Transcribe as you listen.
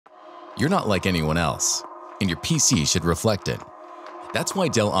You're not like anyone else, and your PC should reflect it. That's why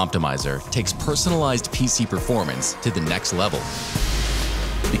Dell Optimizer takes personalized PC performance to the next level.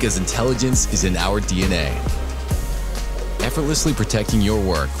 Because intelligence is in our DNA. Effortlessly protecting your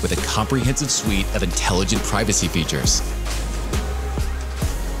work with a comprehensive suite of intelligent privacy features.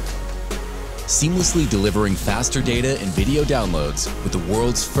 Seamlessly delivering faster data and video downloads with the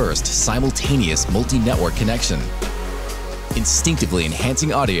world's first simultaneous multi-network connection. Instinctively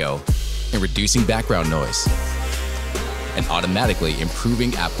enhancing audio and reducing background noise. And automatically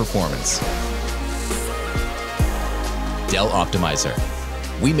improving app performance. Dell Optimizer.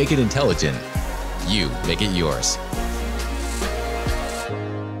 We make it intelligent. You make it yours.